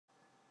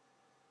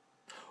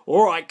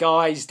Alright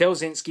guys,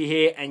 Delzinski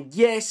here, and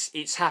yes,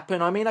 it's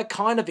happened. I mean, I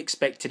kind of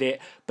expected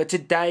it, but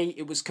today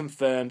it was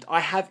confirmed.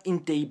 I have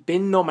indeed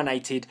been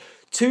nominated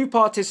to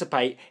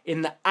participate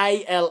in the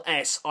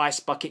ALS Ice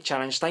Bucket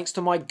Challenge, thanks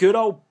to my good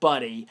old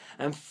buddy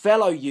and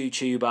fellow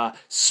YouTuber,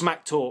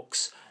 Smack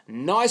Talks.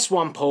 Nice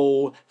one,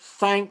 Paul.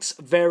 Thanks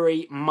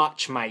very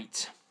much,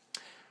 mate.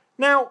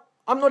 Now,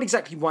 I'm not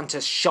exactly one to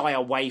shy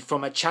away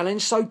from a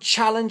challenge, so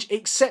challenge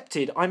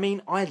accepted. I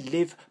mean, I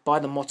live by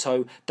the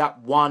motto that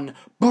one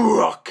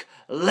Brock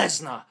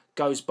Lesnar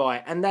goes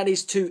by, and that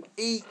is to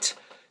eat,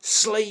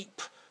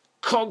 sleep,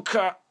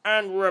 conquer,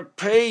 and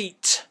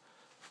repeat.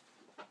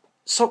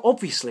 So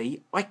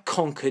obviously, I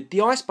conquered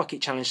the Ice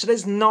Bucket Challenge, so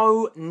there's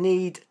no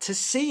need to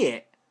see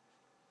it.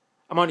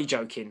 I'm only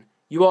joking.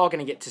 You are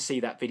going to get to see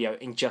that video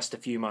in just a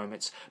few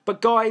moments. But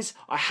guys,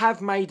 I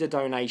have made a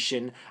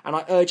donation, and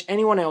I urge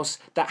anyone else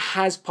that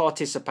has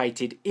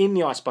participated in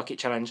the Ice Bucket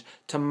Challenge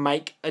to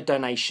make a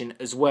donation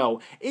as well.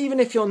 Even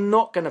if you're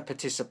not going to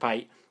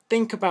participate,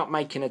 think about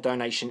making a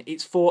donation.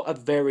 It's for a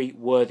very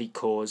worthy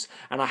cause,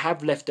 and I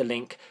have left a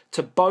link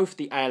to both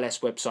the ALS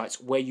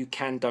websites where you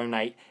can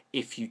donate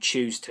if you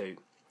choose to.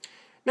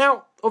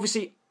 Now,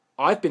 obviously,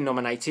 I've been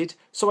nominated,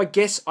 so I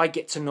guess I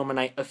get to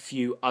nominate a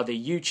few other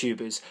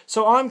YouTubers.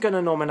 So I'm going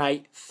to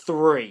nominate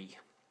 3.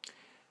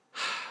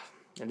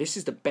 And this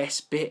is the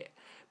best bit,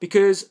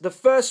 because the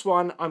first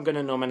one I'm going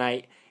to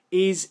nominate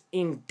is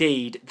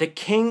indeed the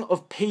king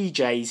of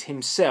PJs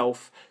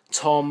himself,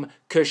 Tom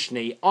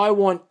Cushnie. I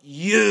want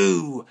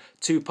you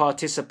to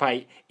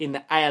participate in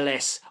the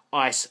ALS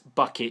Ice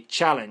Bucket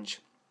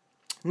Challenge.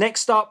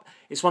 Next up,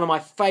 it's one of my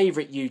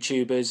favourite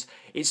YouTubers.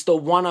 It's the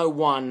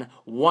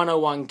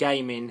 101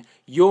 Gaming.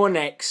 You're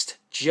next,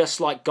 just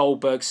like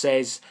Goldberg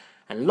says.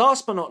 And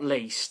last but not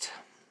least,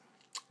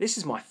 this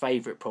is my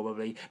favourite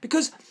probably,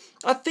 because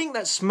I think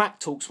that Smack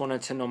Talks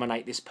wanted to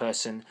nominate this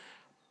person,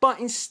 but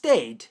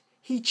instead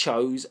he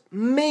chose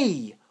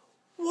me.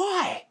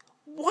 Why?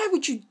 Why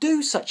would you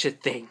do such a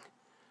thing?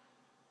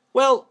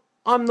 Well,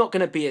 I'm not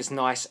going to be as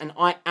nice, and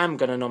I am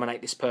going to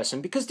nominate this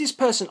person because this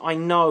person I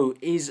know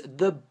is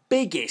the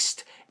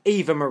biggest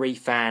Eva Marie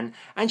fan,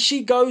 and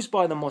she goes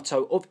by the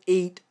motto of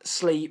eat,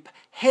 sleep,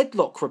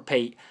 headlock,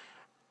 repeat.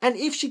 And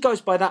if she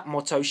goes by that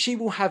motto, she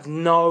will have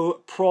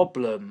no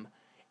problem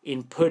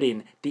in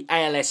putting the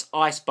ALS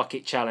Ice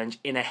Bucket Challenge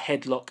in a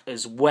headlock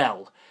as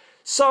well.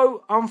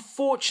 So,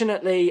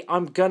 unfortunately,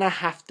 I'm going to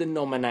have to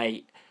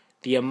nominate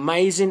the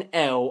amazing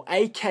Elle,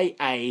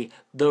 aka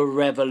the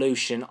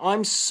Revelle-ution.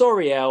 I'm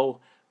sorry, Elle,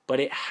 but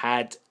it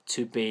had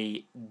to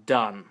be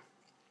done.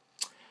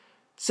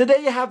 So there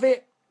you have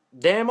it.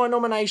 They're my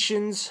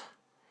nominations.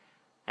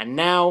 And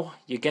now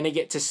you're going to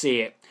get to see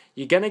it.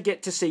 You're going to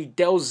get to see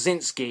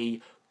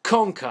Delzinski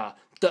conquer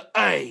the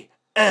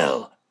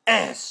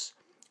ALS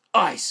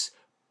Ice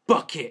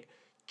Bucket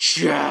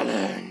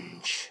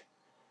Challenge.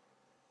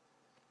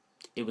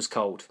 It was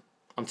cold.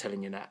 I'm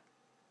telling you that.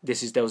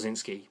 This is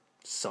Delzinski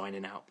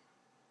signing out.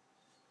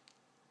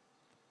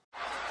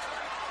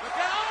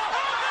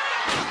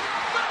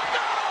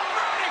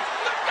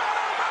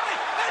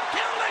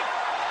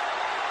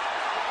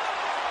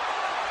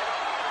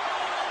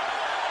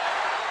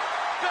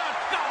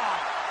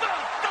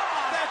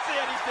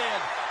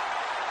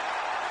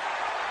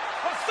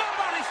 Well,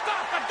 somebody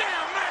stop the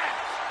damn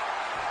match!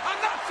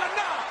 Enough's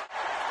enough!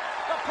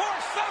 The poor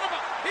son of a...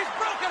 he's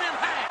broken in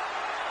half!